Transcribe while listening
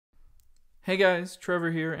Hey guys, Trevor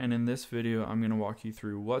here, and in this video I'm going to walk you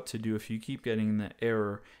through what to do if you keep getting the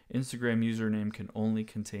error Instagram username can only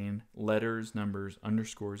contain letters, numbers,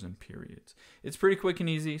 underscores, and periods. It's pretty quick and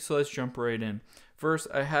easy, so let's jump right in. First,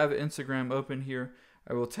 I have Instagram open here.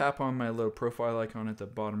 I will tap on my little profile icon at the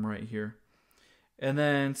bottom right here. And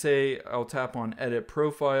then say I'll tap on edit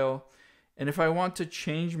profile. And if I want to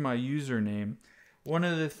change my username, one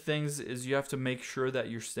of the things is you have to make sure that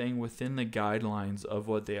you're staying within the guidelines of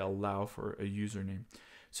what they allow for a username.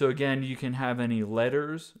 So again, you can have any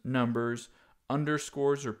letters, numbers,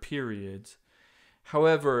 underscores, or periods.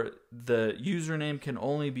 However, the username can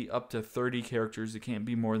only be up to 30 characters. It can't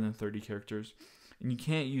be more than 30 characters. And you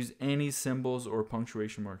can't use any symbols or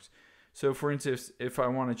punctuation marks. So for instance, if I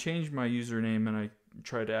want to change my username and I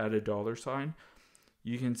try to add a $sign,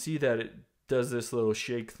 you can see that it does this little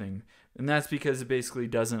shake thing, and that's because it basically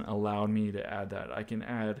doesn't allow me to add that. I can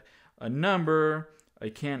add a number, I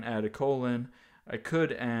can't add a colon, I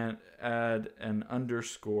could add an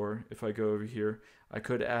underscore. If I go over here, I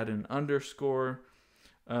could add an underscore,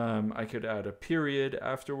 I could add a period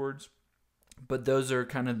afterwards, but those are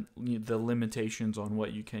kind of the limitations on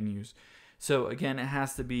what you can use. So again, it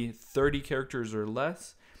has to be 30 characters or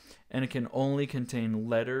less, and it can only contain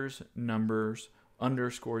letters, numbers,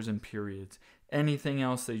 underscores, and periods. Anything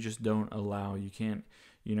else they just don't allow. You can't,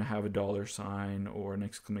 have a $sign or an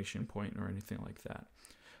exclamation point or anything like that.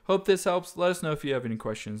 Hope this helps. Let us know if you have any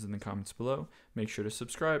questions in the comments below. Make sure to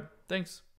subscribe. Thanks.